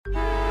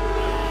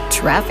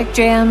Traffic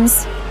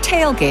jams,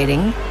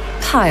 tailgating,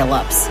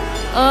 pile-ups.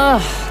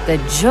 Ugh, the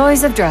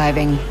joys of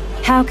driving.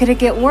 How could it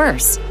get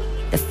worse?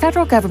 The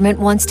federal government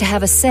wants to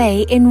have a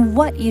say in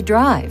what you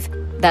drive.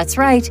 That's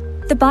right.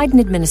 The Biden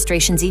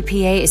administration's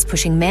EPA is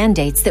pushing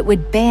mandates that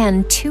would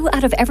ban 2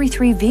 out of every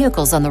 3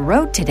 vehicles on the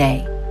road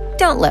today.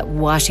 Don't let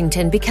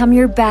Washington become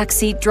your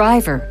backseat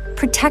driver.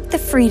 Protect the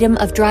freedom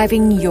of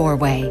driving your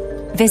way.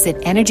 Visit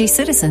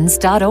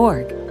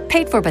EnergyCitizens.org.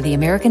 Paid for by the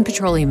American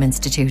Petroleum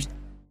Institute.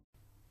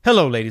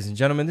 Hello, ladies and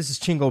gentlemen. This is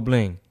Chingo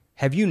Bling.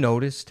 Have you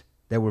noticed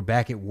that we're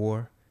back at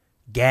war?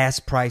 Gas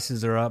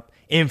prices are up.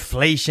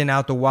 Inflation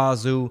out the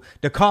wazoo.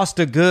 The cost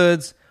of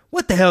goods.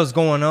 What the hell's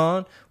going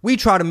on? We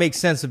try to make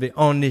sense of it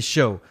on this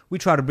show. We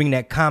try to bring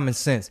that common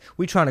sense.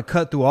 We try to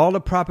cut through all the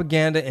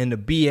propaganda and the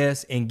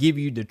BS and give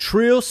you the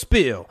trill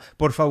spill.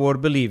 Por favor,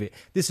 believe it.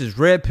 This is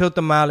Red Pill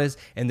Tamales,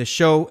 and the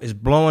show is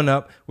blowing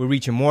up. We're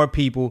reaching more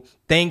people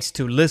thanks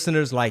to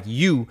listeners like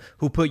you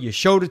who put your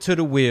shoulder to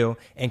the wheel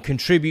and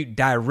contribute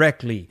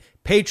directly.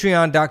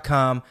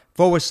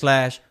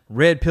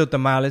 Patreon.com/Red Pill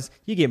Tamales.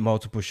 You get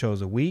multiple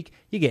shows a week.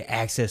 You get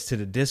access to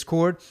the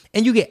Discord,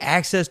 and you get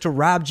access to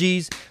Rob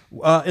G's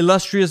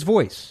illustrious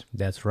voice.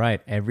 That's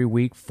right. Every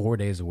week, 4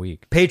 days a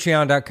week.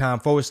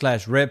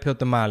 Patreon.com/Red Pill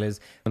Tamales.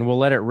 And we'll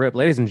let it rip.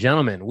 Ladies and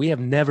gentlemen, we have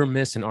never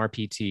missed an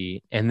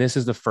RPT, and this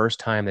is the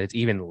first time that it's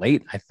even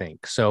late, I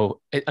think.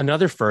 So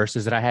another first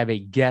is that I have a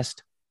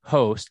guest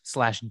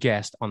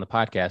host/guest on the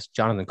podcast,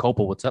 Jonathan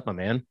Copel. What's up, my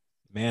man?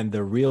 Man,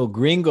 the real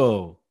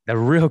gringo. The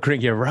real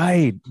gringo. You're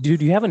right. Dude,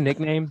 do you have a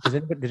nickname?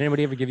 Did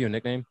anybody ever give you a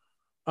nickname?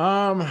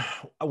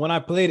 When I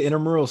played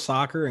intramural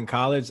soccer in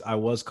college, I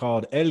was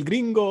called El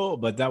Gringo,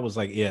 but that was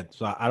like it.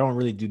 So I don't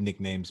really do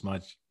nicknames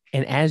much.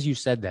 And as you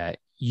said that,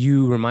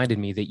 you reminded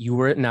me that you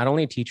were not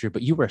only a teacher,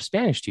 but you were a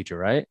Spanish teacher,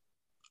 right?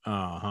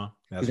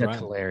 That's Dude, right.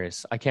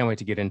 Hilarious. I can't wait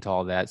to get into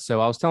all that.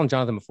 So I was telling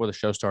Jonathan before the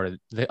show started,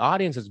 the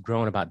audience has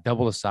grown about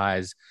double the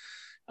size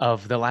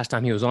of the last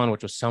time he was on,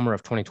 which was summer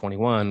of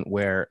 2021,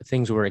 where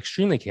things were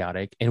extremely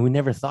chaotic and we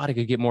never thought it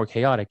could get more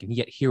chaotic. And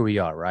yet here we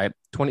are, right?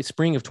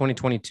 Spring of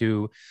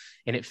 2022.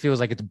 And it feels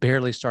like it's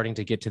barely starting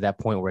to get to that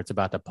point where it's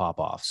about to pop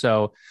off.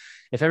 So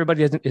if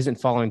everybody isn't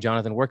following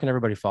Jonathan, where can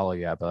everybody follow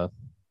you at, bud?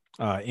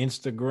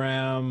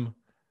 Instagram.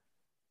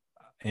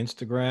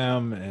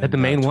 And at the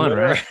main one,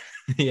 right?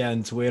 Yeah,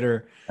 and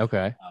Twitter.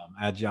 Okay.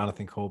 At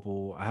Jonathan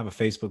Copel. I have a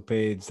Facebook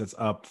page that's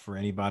up for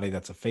anybody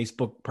that's a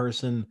Facebook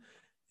person.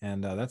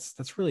 And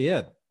that's really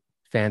it.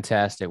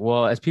 Fantastic.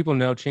 Well, as people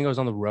know, Chingo's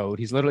on the road.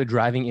 He's literally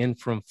driving in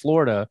from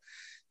Florida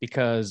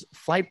because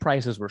flight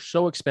prices were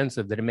so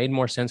expensive that it made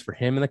more sense for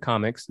him and the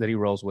comics that he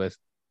rolls with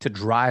to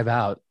drive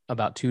out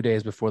about 2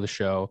 days before the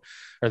show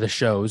or the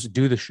shows,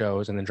 do the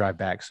shows, and then drive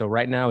back. So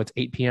right now it's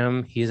 8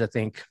 p.m. He's, I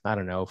think,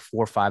 4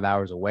 or 5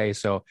 hours away.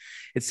 So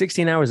it's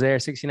 16 hours there,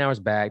 16 hours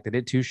back. They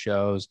did 2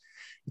 shows.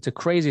 It's a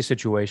crazy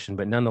situation,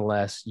 but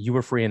nonetheless, you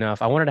were free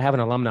enough. I wanted to have an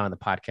alumni on the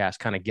podcast,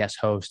 kind of guest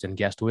host and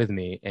guest with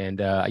me.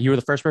 And you were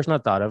the first person I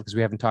thought of because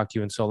we haven't talked to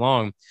you in so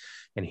long.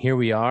 And here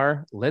we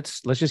are.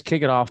 Let's just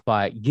kick it off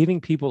by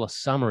giving people a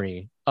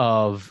summary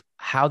of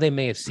how they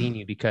may have seen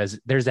you, because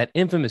there's that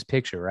infamous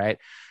picture, right?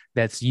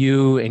 That's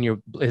you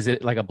and is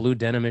it like a blue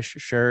denimish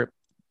shirt?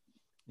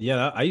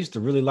 Yeah, I used to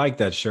really like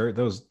that shirt.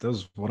 That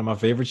was one of my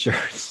favorite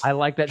shirts. I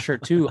like that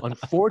shirt too.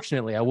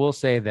 Unfortunately, I will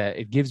say that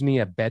it gives me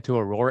a Beto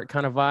O'Rourke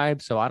kind of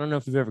vibe. So I don't know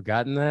if you've ever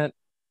gotten that.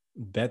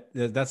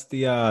 That's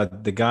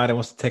the guy that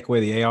wants to take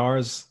away the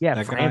ARs.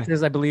 Yeah,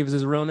 Francis, I believe is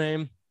his real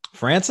name.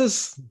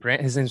 Francis?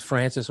 His name's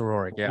Francis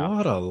O'Rourke. Yeah.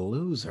 What a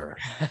loser.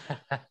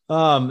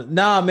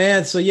 Nah,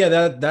 man. So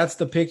yeah, that's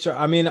the picture.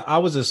 I mean, I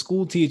was a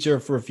school teacher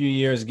for a few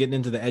years, getting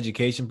into the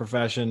education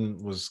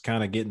profession, was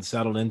kind of getting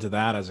settled into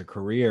that as a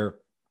career.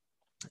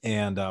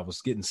 And I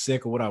was getting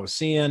sick of what I was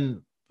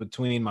seeing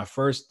between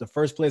the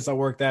first place I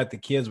worked at. The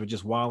kids were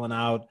just wilding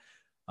out.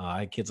 I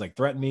had kids like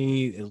threaten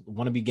me,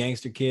 want to be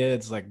gangster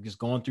kids, like just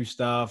going through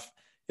stuff.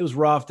 It was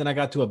rough. Then I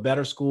got to a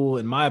better school,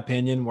 in my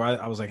opinion, where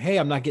I was like, hey,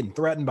 I'm not getting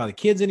threatened by the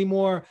kids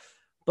anymore.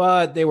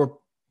 But they were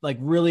like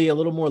really a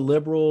little more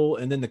liberal.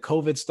 And then the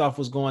COVID stuff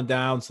was going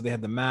down. So they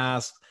had the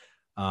masks.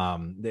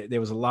 There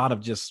was a lot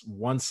of just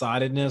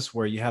one-sidedness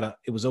where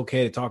it was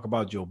okay to talk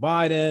about Joe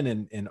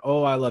Biden and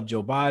oh, I love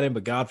Joe Biden,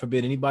 but God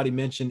forbid anybody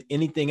mention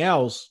anything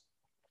else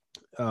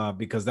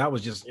because that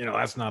was just,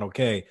 that's not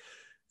okay.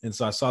 And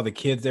so I saw the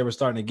kids, they were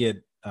starting to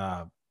get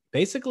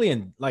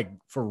basically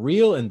for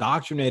real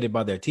indoctrinated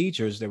by their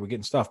teachers. They were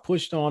getting stuff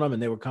pushed on them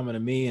and they were coming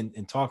to me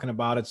and talking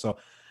about it. So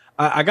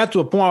I got to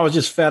a point where I was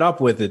just fed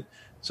up with it.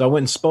 So I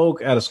went and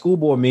spoke at a school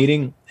board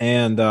meeting,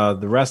 and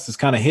the rest is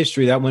kind of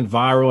history. That went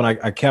viral, and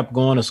I kept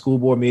going to school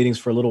board meetings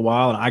for a little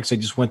while. And I actually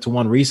just went to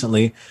one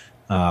recently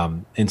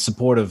in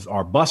support of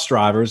our bus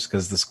drivers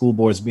because the school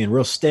board is being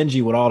real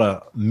stingy with all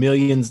the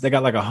millions. They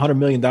got like $100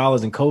 million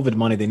in COVID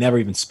money they never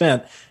even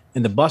spent,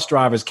 and the bus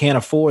drivers can't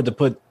afford to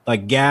put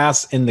like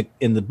gas in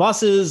the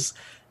buses.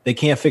 They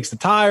can't fix the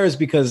tires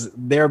because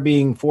they're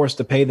being forced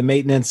to pay the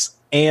maintenance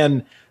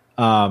and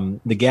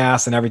the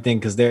gas and everything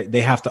because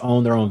they have to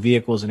own their own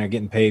vehicles and they're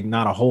getting paid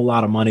not a whole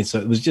lot of money. So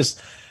it was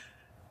just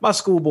My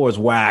school board's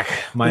whack.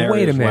 My Wait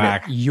a area's minute.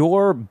 whack.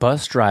 Your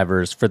bus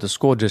drivers for the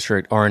school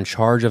district are in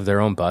charge of their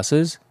own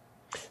buses?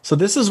 So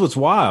this is what's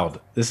wild.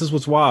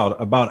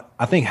 About,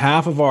 I think,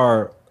 half of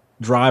our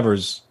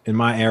drivers in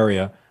my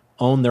area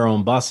own their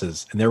own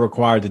buses, and they're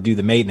required to do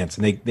the maintenance.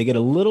 And they get a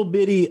little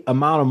bitty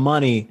amount of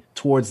money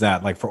towards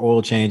that, like for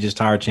oil changes,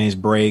 tire change,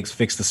 brakes,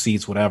 fix the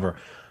seats, whatever.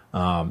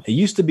 It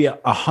used to be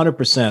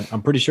 100%.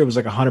 I'm pretty sure it was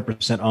like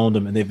 100% owned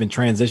them, and they've been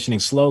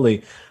transitioning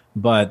slowly.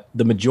 But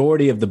the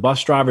majority of the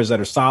bus drivers that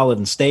are solid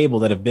and stable,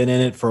 that have been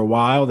in it for a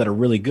while, that are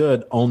really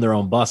good, own their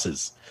own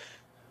buses.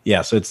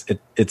 Yeah, so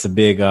it's a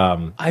big.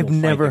 I've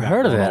never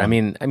heard of that. I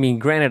mean,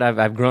 granted,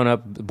 I've grown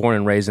up, born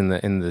and raised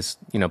in this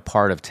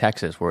part of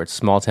Texas where it's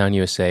small town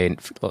USA,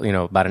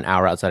 about an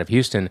hour outside of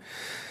Houston.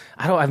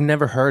 I've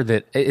never heard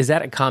that. Is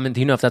that a common? Do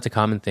you know if that's a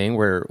common thing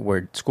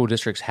where school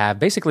districts have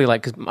basically,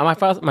 like, because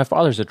my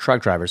father's a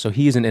truck driver, so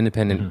he's an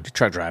independent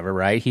truck driver,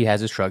 right? He has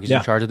his truck. He's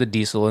in charge of the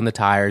diesel and the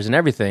tires and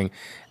everything.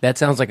 That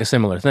sounds like a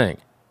similar thing.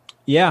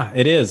 Yeah,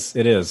 it is.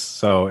 It is.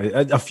 So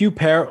a few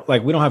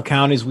like, we don't have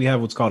counties. We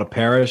have what's called a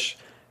parish.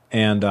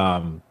 And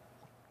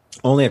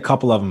only a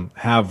couple of them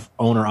have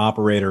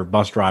owner-operator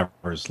bus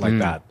drivers like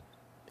that.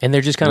 And they're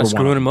just kind of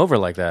screwing them over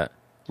like that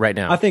right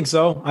now. I think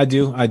so. I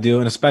do.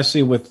 And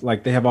especially with,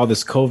 like, they have all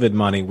this COVID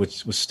money,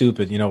 which was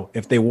stupid.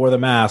 If they wore the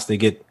mask, they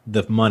get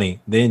the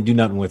money. They didn't do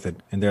nothing with it.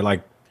 And they're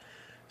like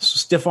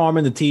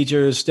stiff-arming the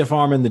teachers,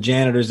 stiff-arming the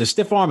janitors. They're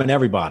stiff-arming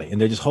everybody.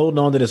 And they're just holding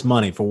on to this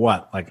money for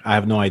what? Like, I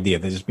have no idea.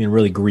 They're just being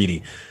really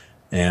greedy.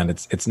 And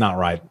it's not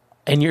right.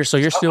 And you're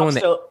still in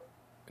the...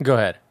 Go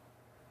ahead.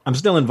 I'm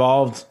still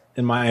involved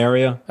in my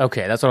area.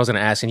 Okay, that's what I was going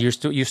to ask. And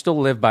you still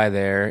live by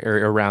there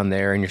or around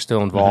there, and you're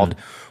still involved.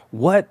 Mm-hmm.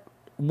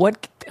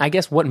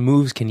 What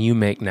moves can you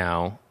make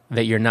now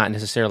that you're not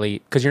necessarily,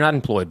 because you're not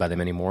employed by them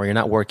anymore, you're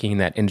not working in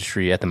that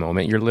industry at the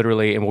moment. You're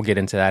literally, and we'll get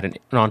into that, an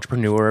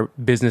entrepreneur,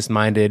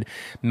 business-minded,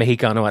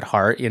 Mexicano at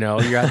heart. You're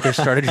out there,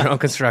 started your own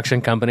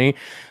construction company.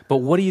 But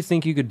what do you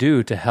think you could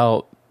do to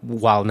help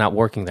while not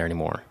working there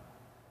anymore?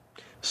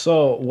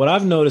 So what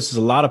I've noticed is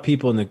a lot of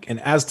people,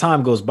 and as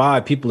time goes by,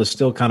 people are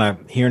still kind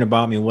of hearing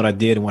about me and what I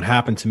did and what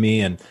happened to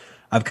me. And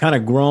I've kind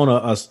of grown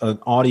an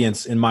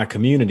audience in my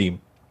community.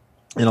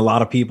 And a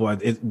lot of people,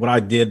 what I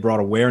did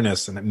brought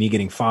awareness, and me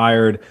getting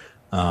fired.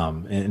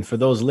 And for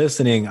those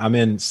listening, I'm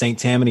in St.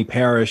 Tammany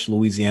Parish,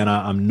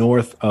 Louisiana. I'm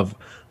north of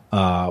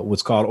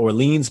what's called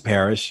Orleans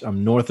Parish.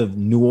 I'm north of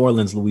New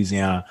Orleans,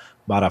 Louisiana,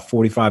 about a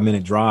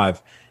 45-minute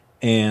drive.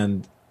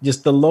 And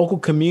just the local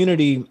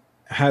community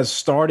has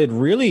started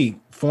really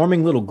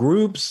forming little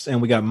groups,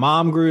 and we got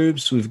mom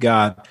groups. We've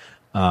got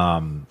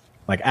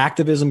like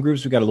activism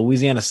groups. We've got a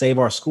Louisiana Save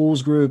Our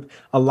Schools group.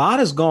 A lot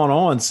has gone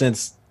on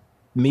since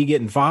me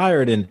getting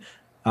fired. And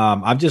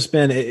I've just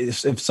been,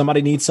 if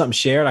somebody needs something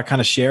shared, I kind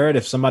of share it.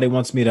 If somebody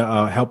wants me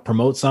to help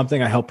promote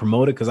something, I help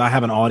promote it, because I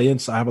have an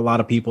audience. I have a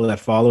lot of people that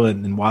follow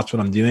and watch what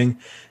I'm doing.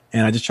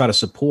 And I just try to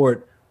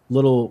support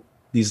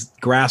these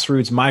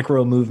grassroots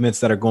micro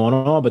movements that are going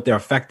on, but they're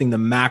affecting the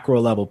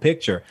macro level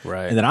picture.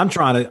 Right. And then I'm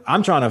trying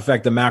to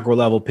affect the macro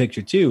level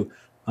picture too.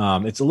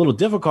 It's a little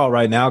difficult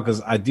right now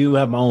because I do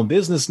have my own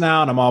business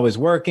now and I'm always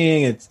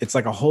working. It's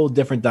like a whole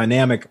different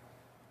dynamic.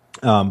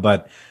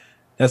 But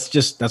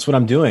that's what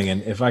I'm doing.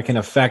 And if I can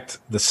affect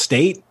the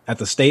state at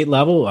the state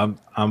level,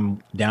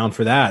 I'm down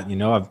for that.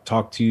 I've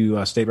talked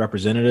to state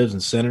representatives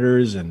and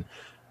senators, and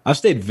I've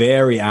stayed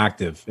very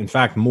active. In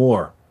fact,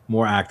 more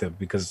active,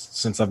 because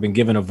since I've been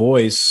given a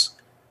voice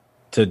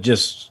to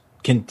just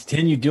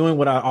continue doing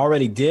what I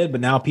already did, but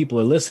now people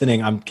are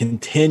listening, I'm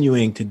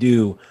continuing to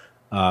do,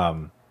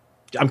 I'm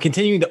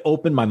continuing to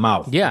open my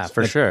mouth. Yeah,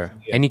 for sure.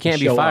 And you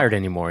can't be fired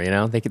anymore,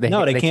 They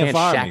can't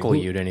shackle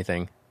you to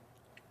anything.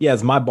 Yeah,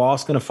 is my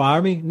boss going to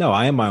fire me? No,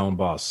 I am my own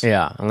boss.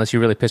 Yeah, unless you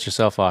really piss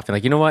yourself off. You're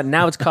like, you know what?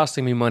 Now it's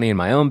costing me money in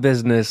my own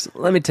business.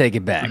 Let me take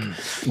it back.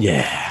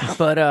 Yeah.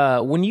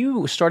 But when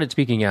you started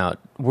speaking out,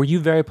 were you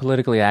very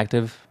politically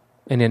active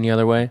in any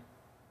other way?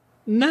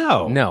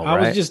 No, I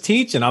was just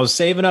teaching. I was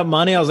saving up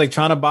money. I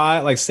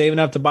was saving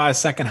up to buy a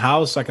second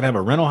house so I could have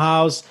a rental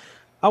house.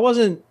 I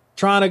wasn't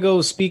trying to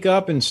go speak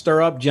up and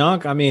stir up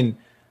junk. I mean,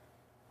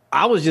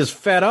 I was just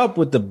fed up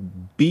with the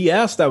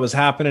BS that was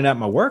happening at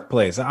my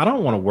workplace. I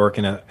don't want to work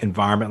in an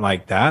environment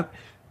like that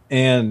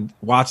and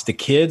watch the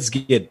kids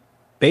get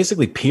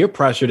basically peer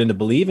pressured into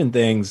believing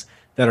things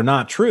that are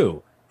not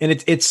true. And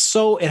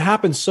it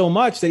happens so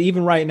much that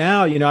even right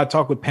now, I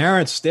talk with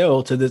parents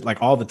still to this,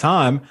 like, all the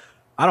time.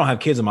 I don't have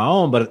kids of my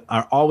own, but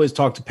I always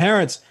talk to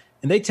parents,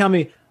 and they tell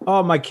me,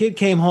 oh, my kid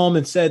came home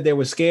and said they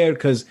were scared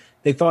because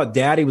they thought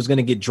daddy was going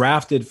to get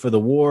drafted for the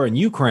war in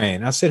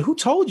Ukraine. I said, who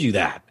told you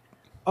that?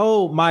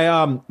 Oh, my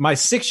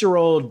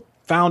 6-year-old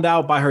found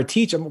out by her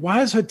teacher.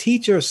 Why is her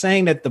teacher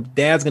saying that the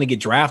dad's going to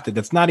get drafted?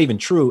 That's not even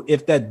true.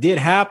 If that did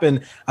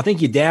happen, I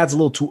think your dad's a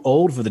little too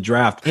old for the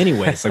draft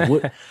anyway. It's like,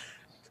 what?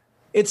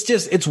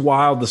 it's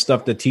wild, the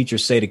stuff that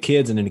teachers say to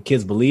kids, and then the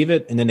kids believe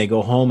it, and then they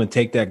go home and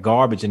take that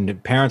garbage, and the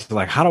parents are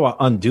like, how do I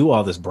undo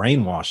all this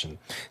brainwashing?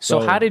 So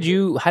how did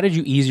you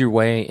ease your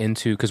way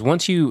into, because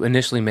once you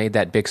initially made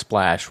that big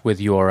splash with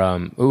your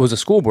it was a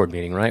school board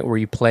meeting, right, where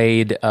you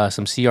played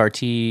some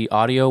CRT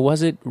audio,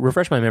 was it?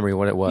 Refresh my memory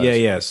what it was.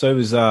 Yeah. So it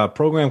was a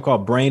program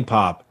called Brain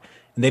Pop.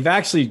 And they've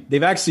actually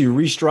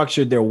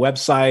restructured their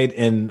website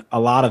and a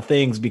lot of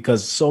things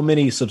because so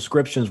many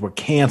subscriptions were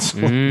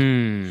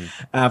canceled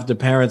after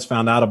parents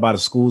found out about it.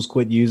 Schools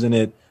quit using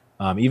it.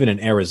 Even in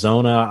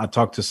Arizona, I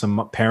talked to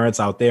some parents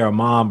out there. A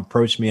mom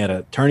approached me at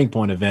a Turning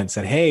Point event and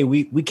said, hey,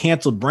 we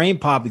canceled Brain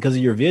Pop because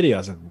of your video.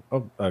 I said,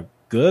 oh,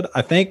 good,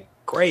 I think.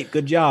 Great,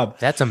 good job.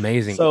 That's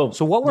amazing. So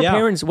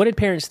what did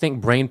parents think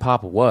Brain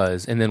Pop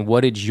was? And then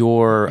what did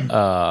your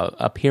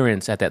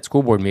appearance at that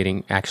school board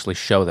meeting actually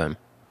show them?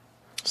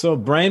 So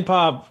Brain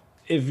Pop,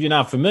 if you're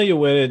not familiar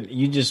with it,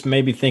 you just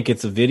maybe think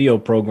it's a video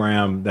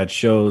program that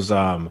shows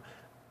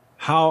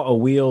how a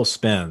wheel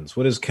spins.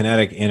 What is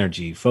kinetic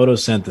energy,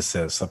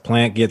 photosynthesis? A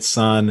plant gets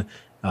sun,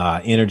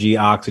 energy,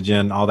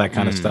 oxygen, all that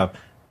kind of stuff.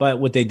 But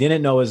what they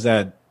didn't know is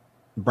that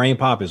Brain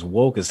Pop is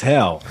woke as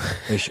hell.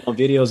 They show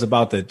videos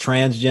about the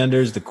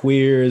transgenders, the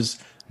queers.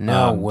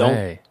 No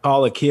way. Don't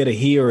call a kid a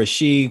he or a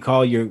she.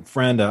 Call your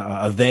friend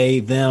a they,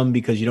 them,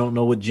 because you don't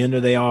know what gender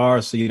they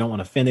are, so you don't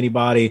want to offend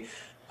anybody.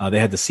 They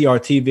had the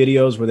CRT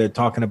videos where they're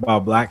talking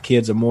about black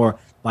kids are more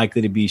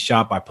likely to be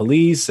shot by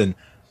police. And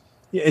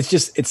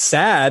it's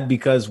sad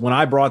because when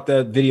I brought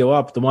that video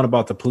up, the one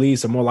about the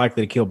police are more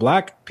likely to kill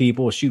black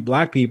people, shoot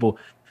black people,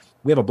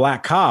 we have a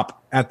black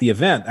cop at the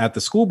event, at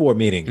the school board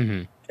meeting.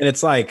 And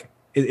it's like,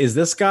 is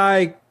this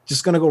guy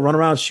just going to go run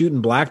around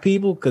shooting black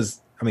people? Because,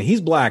 I mean,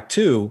 he's black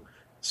too.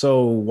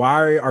 So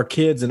why are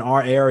kids in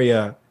our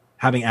area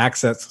having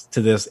access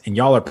to this and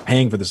y'all are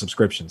paying for the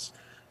subscriptions?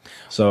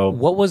 So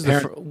what was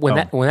when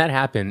that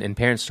happened and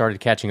parents started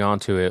catching on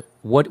to it,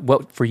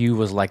 what for you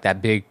was like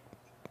that big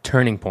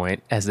turning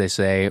point, as they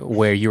say,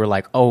 where you were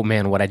like, oh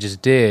man, what I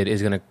just did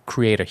is going to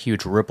create a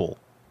huge ripple?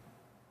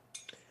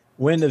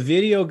 When the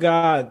video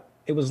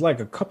it was like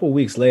a couple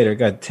weeks later, it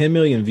got 10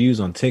 million views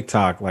on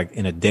TikTok, like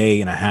in a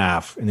day and a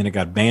half. And then it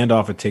got banned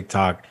off of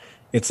TikTok.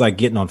 It's like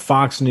getting on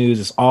Fox News.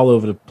 It's all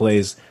over the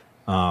place.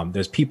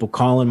 There's people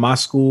calling my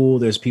school.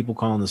 There's people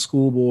calling the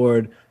school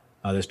board.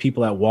 There's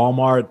people at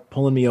Walmart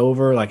pulling me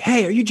over like,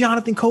 hey, are you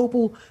Jonathan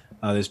Kopel?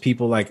 There's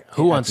people like,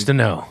 who wants to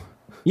know?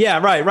 Yeah,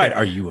 right.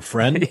 Are you a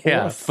friend?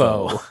 Yeah, a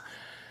foe.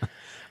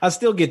 I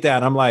still get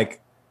that. I'm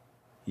like,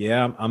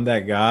 yeah, I'm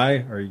that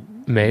guy. Are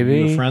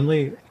you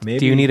friendly? Maybe.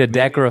 Do you need a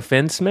deck or a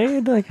fence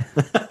made? Like,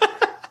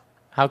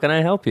 how can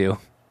I help you?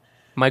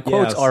 My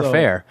quotes are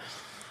fair.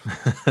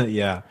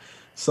 Yeah.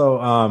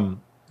 So,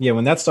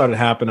 when that started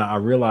happening, I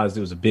realized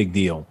it was a big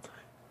deal.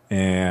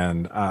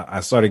 And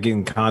I started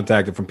getting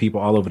contacted from people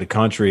all over the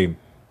country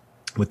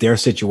with their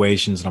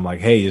situations. And I'm like,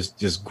 hey,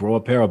 just grow a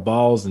pair of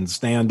balls and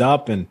stand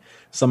up. And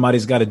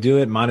somebody's got to do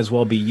it. Might as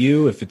well be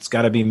you. If it's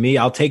got to be me,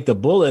 I'll take the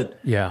bullet.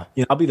 Yeah.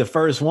 I'll be the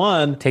first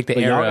one. Take the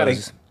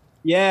arrows.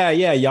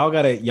 Y'all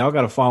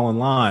gotta fall in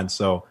line.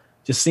 So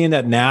just seeing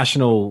that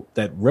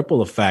that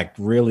ripple effect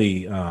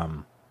really,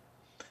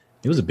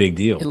 it was a big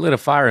deal. It lit a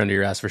fire under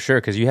your ass for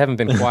sure, because you haven't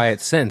been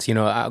quiet since.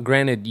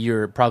 Granted,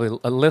 you're probably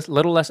a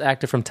little less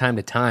active from time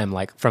to time,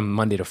 like from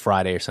Monday to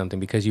Friday or something,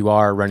 because you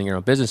are running your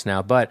own business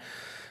now. But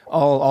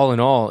all in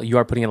all, you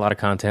are putting in a lot of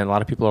content. A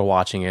lot of people are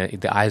watching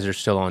it. The eyes are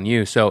still on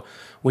you. So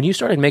when you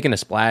started making a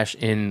splash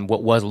in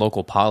what was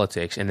local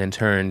politics and then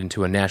turned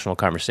into a national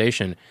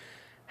conversation,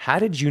 how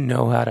did you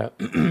know how to,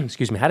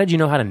 how did you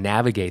know how to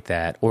navigate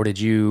that? Or did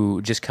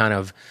you just kind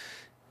of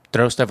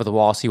throw stuff at the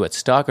wall, see what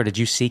stuck? Or did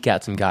you seek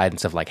out some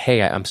guidance of like,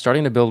 hey, I'm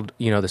starting to build,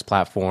 this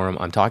platform.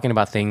 I'm talking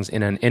about things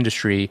in an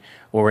industry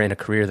or in a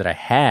career that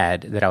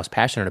I was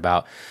passionate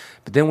about.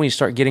 But then when you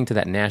start getting to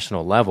that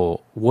national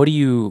level, what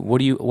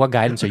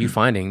guidance are you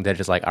finding that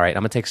is like, all right,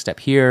 I'm gonna take a step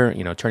here,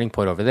 Turning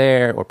Point over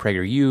there, or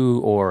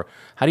PragerU, or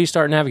how do you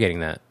start navigating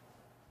that?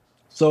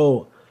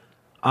 So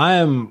I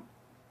am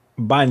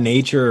by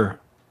nature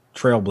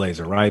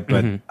trailblazer, right?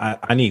 But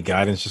I need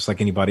guidance just like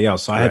anybody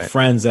else. So I had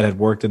friends that had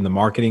worked in the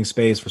marketing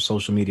space for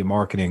social media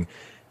marketing.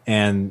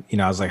 And,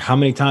 I was like, how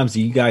many times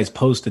do you guys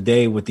post a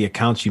day with the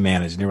accounts you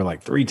manage? And they were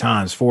like 3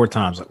 times, 4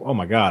 times. Like, oh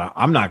my God,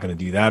 I'm not going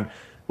to do that.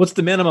 What's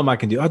the minimum I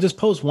can do? I'll just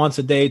post once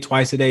a day,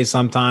 twice a day,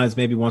 sometimes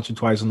maybe once or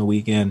twice on the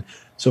weekend.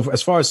 So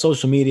as far as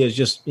social media is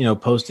just,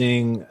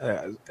 posting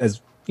as,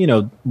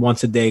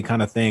 once a day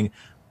kind of thing,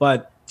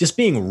 but just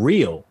being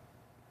real.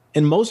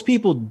 And most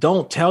people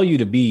don't tell you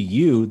to be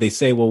you. They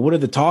say, well, what are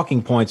the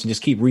talking points? And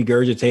just keep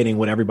regurgitating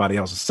what everybody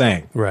else is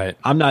saying. Right.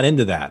 I'm not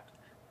into that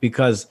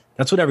because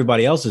that's what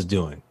everybody else is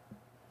doing.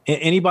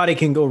 Anybody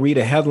can go read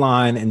a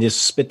headline and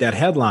just spit that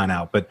headline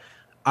out. But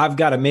I've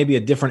got maybe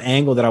a different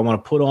angle that I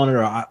want to put on it,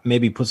 or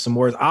maybe put some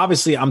words.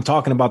 Obviously, I'm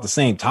talking about the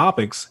same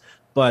topics,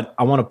 but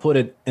I want to put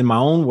it in my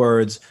own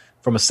words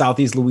from a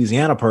Southeast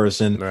Louisiana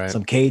person,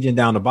 some Cajun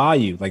down the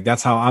bayou. Like,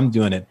 that's how I'm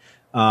doing it.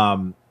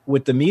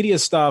 With the media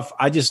stuff,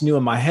 I just knew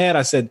in my head,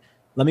 I said,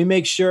 let me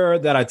make sure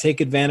that I take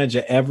advantage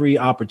of every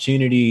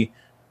opportunity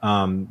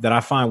that I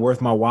find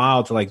worth my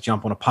while to like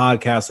jump on a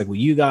podcast like with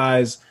you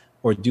guys,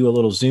 or do a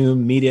little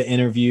Zoom media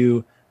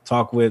interview,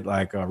 talk with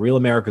like Real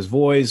America's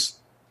Voice,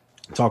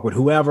 talk with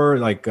whoever,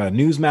 like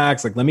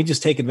Newsmax. Like, let me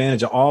just take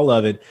advantage of all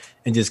of it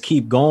and just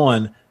keep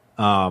going,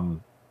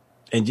 and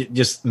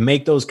just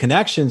make those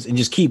connections and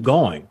just keep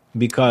going,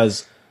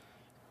 because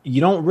you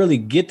don't really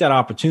get that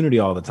opportunity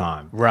all the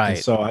time. Right. And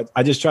so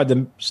I just tried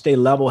to stay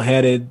level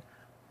headed,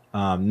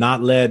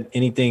 not let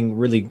anything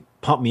really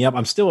pump me up.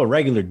 I'm still a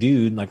regular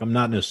dude. Like, I'm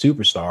not no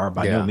superstar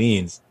by no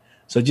means.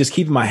 So just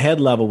keeping my head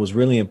level was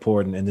really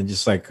important. And then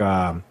just like,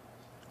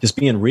 just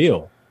being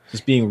real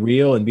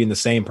and being the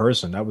same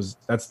person.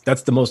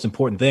 That's the most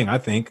important thing, I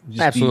think.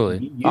 Just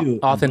Absolutely. be you,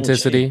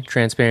 authenticity,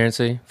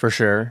 transparency, for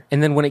sure.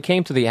 And then when it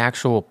came to the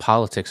actual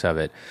politics of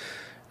it,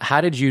 how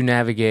did you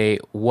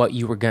navigate what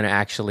you were going to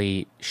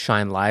actually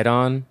shine light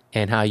on,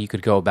 and how you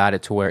could go about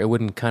it to where it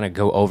wouldn't kind of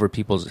go over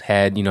people's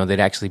head? You know, they'd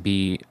actually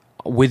be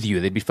with you.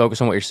 They'd be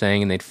focused on what you're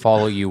saying, and they'd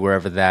follow you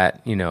wherever that,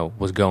 you know,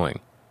 was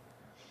going.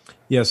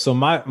 Yeah. So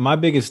my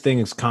biggest thing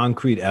is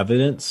concrete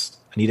evidence.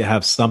 I need to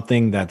have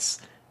something that's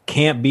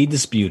can't be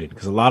disputed,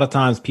 because a lot of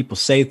times people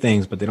say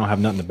things, but they don't have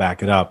nothing to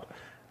back it up.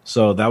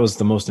 So that was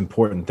the most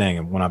important thing.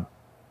 And when I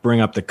bring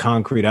up the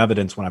concrete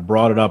evidence, when I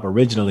brought it up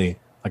originally,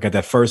 like at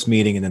that first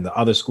meeting and then the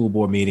other school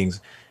board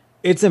meetings,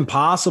 it's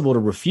impossible to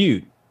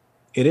refute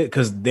it,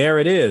 because there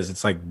it is.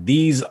 It's like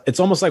it's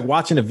almost like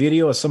watching a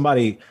video of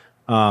somebody.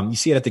 You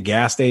see it at the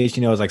gas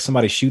station, you know, it's like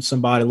somebody shoots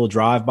somebody, a little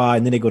drive by,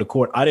 and then they go to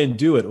court. I didn't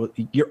do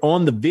it. You're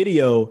on the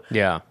video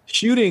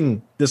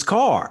shooting this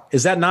car.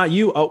 Is that not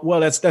you? Oh, well,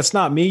 that's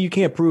not me. You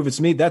can't prove it's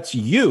me. That's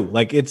you.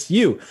 Like, it's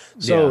you.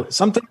 So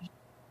sometimes you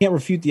can't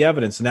refute the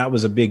evidence. And that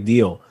was a big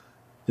deal.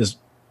 Just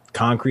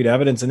concrete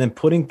evidence, and then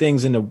putting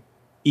things into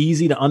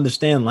easy to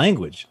understand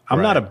language.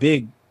 I'm not a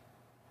big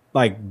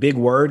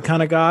word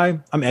kind of guy.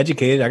 I'm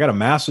educated. I got a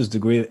master's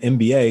degree,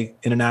 MBA,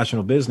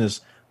 international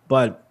business,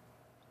 but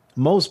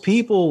most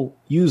people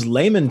use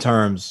layman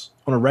terms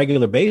on a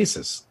regular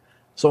basis.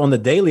 So on the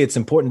daily, it's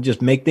important to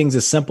just make things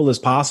as simple as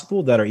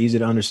possible that are easy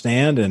to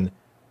understand and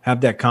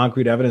have that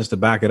concrete evidence to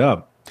back it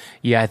up.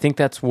 Yeah, I think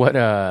that's what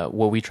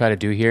we try to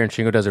do here, and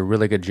Chingo does a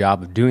really good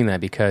job of doing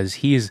that, because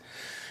he's,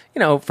 you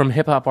know, from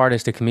hip-hop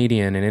artist to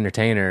comedian and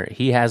entertainer,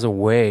 he has a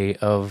way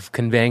of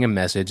conveying a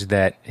message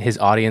that his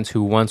audience,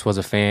 who once was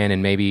a fan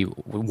and maybe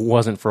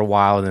wasn't for a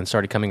while and then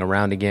started coming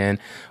around again,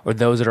 or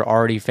those that are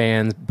already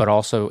fans but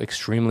also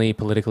extremely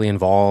politically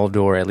involved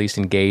or at least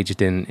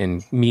engaged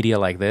in media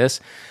like this,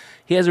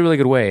 he has a really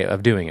good way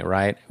of doing it,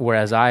 right?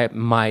 Whereas I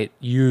might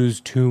use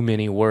too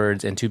many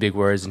words and too big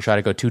words and try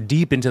to go too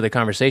deep into the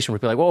conversation where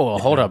people are like, whoa,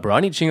 hold up, bro.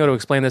 I need Chingo to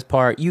explain this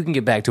part. You can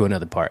get back to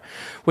another part,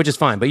 which is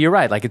fine. But you're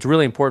right. Like, it's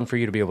really important for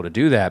you to be able to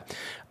do that.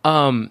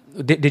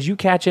 Did you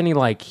catch any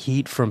like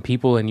heat from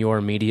people in your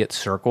immediate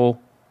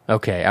circle?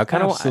 Okay. I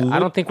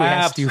don't think we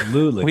asked you.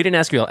 We didn't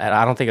ask you,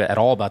 I don't think, at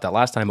all about that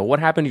last time. But what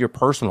happened to your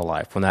personal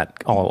life when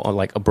that all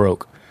like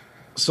broke?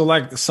 So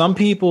like some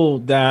people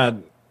that,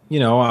 you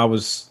know, I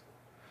was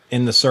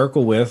in the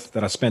circle with,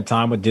 that I spent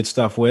time with, did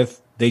stuff with,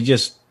 they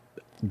just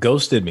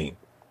ghosted me.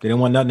 They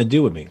didn't want nothing to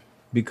do with me,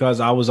 because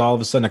I was all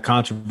of a sudden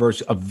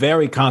a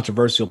very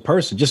controversial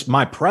person. Just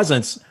my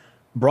presence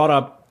brought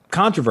up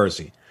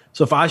controversy.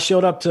 So if I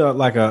showed up to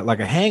like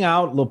a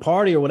hangout, little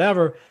party or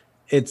whatever,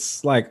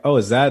 it's like, oh,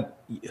 is that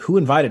who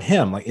invited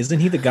him? Like, isn't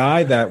he the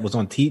guy that was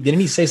on TV?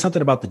 Didn't he say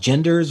something about the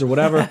genders or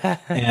whatever?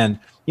 And,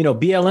 you know,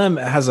 BLM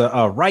has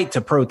a right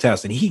to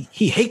protest, and he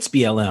hates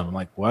BLM. I'm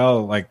like,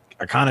 well, like,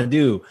 I kind of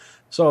do.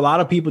 So a lot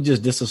of people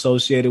just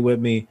disassociated with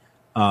me.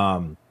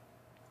 I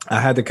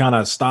had to kind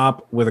of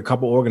stop with a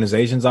couple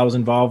organizations I was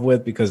involved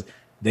with, because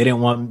they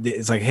didn't want,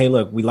 it's like, hey,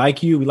 look, we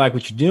like you, we like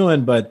what you're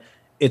doing, but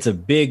it's a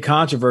big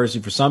controversy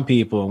for some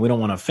people and we don't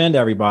want to offend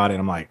everybody.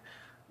 And I'm like,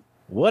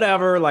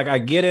 whatever, like, I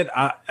get it.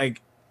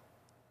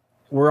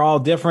 We're all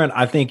different.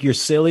 I think you're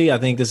silly. I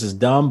think this is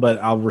dumb, but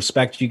I'll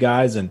respect you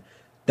guys. And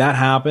that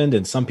happened.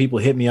 And some people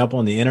hit me up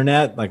on the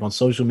internet, like on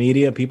social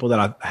media, people that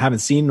I haven't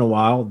seen in a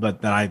while,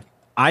 but that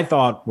I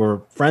thought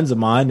were friends of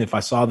mine. If I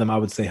saw them, I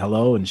would say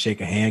hello and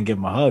shake a hand, give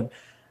them a hug.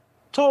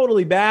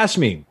 Totally bash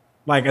me,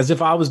 like as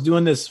if I was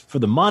doing this for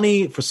the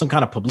money, for some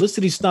kind of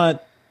publicity stunt,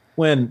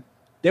 when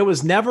there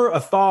was never a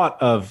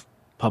thought of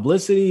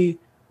publicity,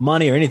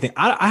 money, or anything.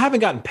 I haven't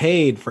gotten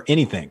paid for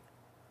anything.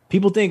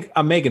 People think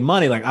I'm making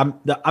money. Like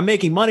I'm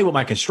making money with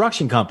my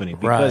construction company,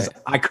 because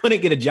I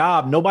couldn't get a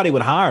job. Nobody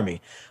would hire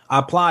me. I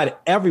applied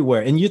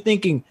everywhere. And you're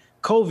thinking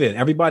COVID,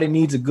 everybody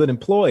needs a good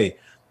employee.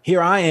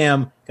 Here I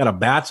am, got a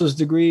bachelor's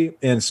degree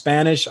in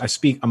Spanish. I'm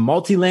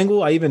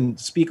multilingual. I even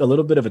speak a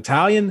little bit of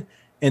Italian.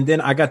 And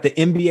then I got the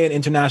MBA in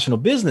international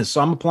business.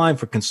 So I'm applying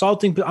for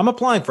consulting. I'm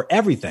applying for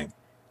everything.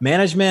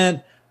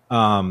 Management.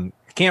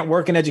 Can't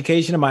work in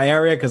education in my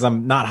area because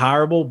I'm not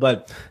hireable,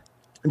 but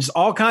just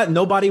all kind.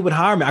 Nobody would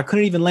hire me. I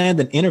couldn't even land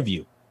an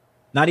interview.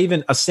 Not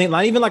even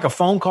like a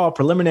phone call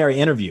preliminary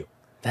interview.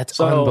 That's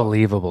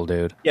unbelievable,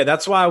 dude. Yeah,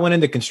 that's why I went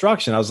into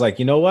construction. I was like,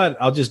 you know what?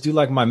 I'll just do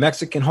like my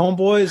Mexican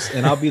homeboys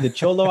and I'll be the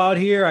cholo out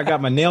here. I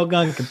got my nail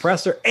gun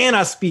compressor and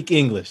I speak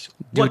English.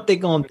 Dude, what they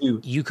gonna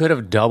do? You could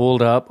have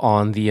doubled up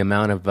on the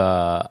amount of,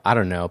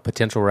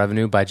 potential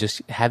revenue by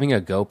just having a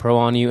GoPro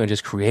on you and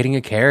just creating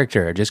a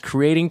character, just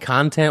creating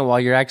content while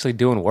you're actually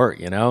doing work,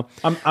 you know?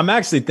 I'm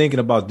actually thinking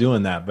about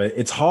doing that, but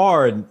it's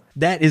hard.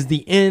 That is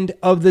the end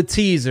of the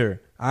teaser.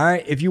 All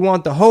right. If you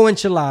want the whole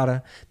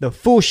enchilada, the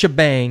full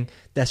shebang,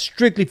 that's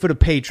strictly for the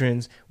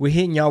patrons. We're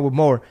hitting y'all with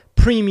more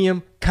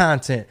premium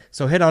content.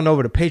 So head on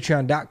over to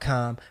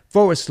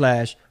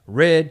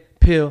patreon.com/Red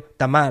Pill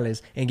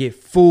Tamales and get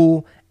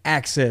full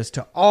access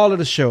to all of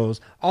the shows,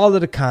 all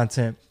of the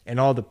content, and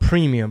all the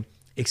premium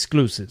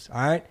exclusives.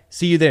 All right.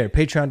 See you there.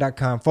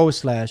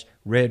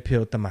 Patreon.com/Red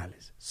Pill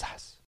Tamales.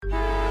 Sas.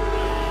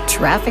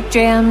 Traffic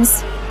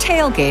jams,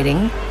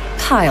 tailgating,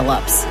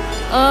 pileups.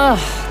 Ugh,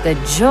 the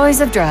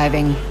joys of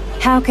driving.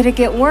 How could it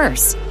get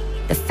worse?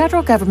 The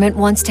federal government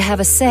wants to have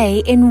a say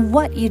in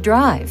what you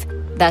drive.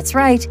 That's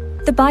right.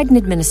 The Biden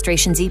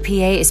administration's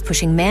EPA is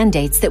pushing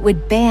mandates that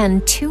would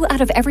ban 2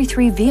 out of every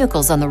 3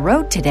 vehicles on the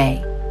road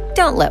today.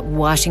 Don't let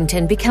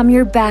Washington become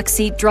your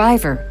backseat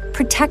driver.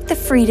 Protect the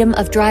freedom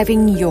of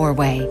driving your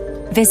way.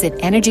 Visit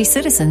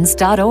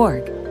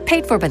EnergyCitizens.org.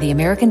 Paid for by the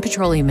American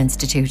Petroleum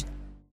Institute.